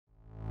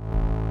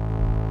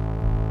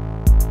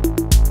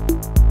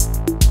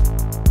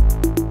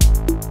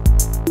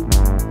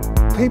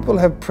people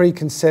have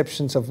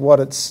preconceptions of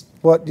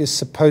what you're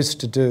supposed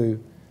to do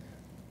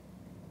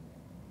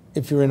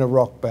if you're in a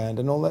rock band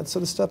and all that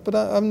sort of stuff, but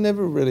I'm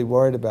never really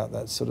worried about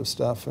that sort of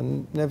stuff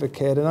and never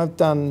cared. And I've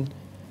done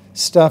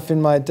stuff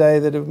in my day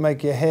that would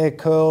make your hair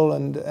curl,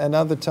 and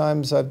other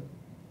times I've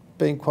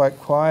been quite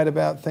quiet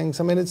about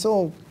things. I mean, it's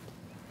all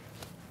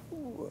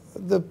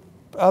the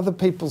other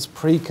people's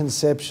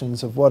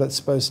preconceptions of what it's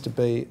supposed to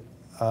be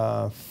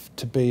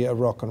a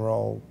rock and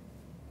roll,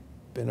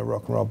 in a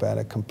rock and roll band,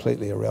 are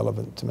completely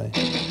irrelevant to me.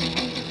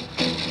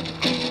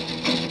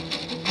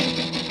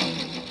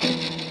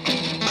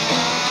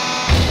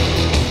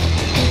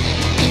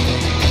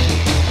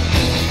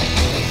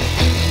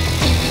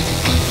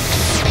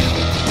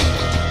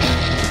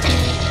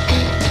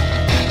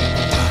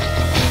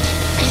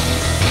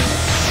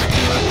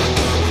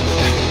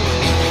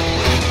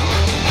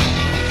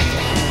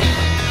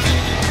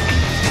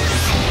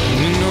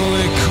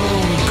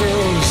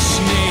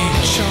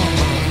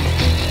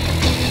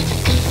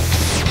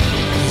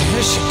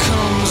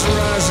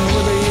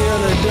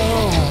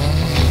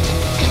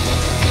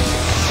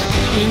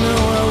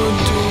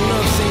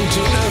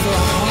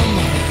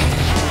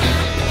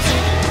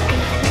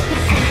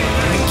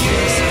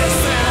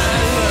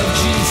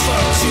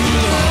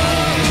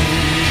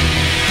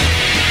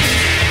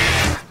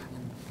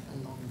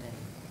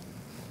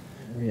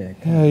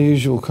 Yeah,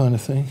 usual kind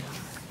of thing.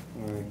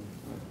 All right.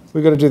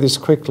 We've got to do this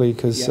quickly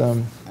because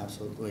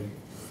absolutely.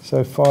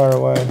 So far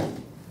away.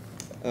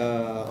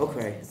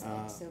 Okay.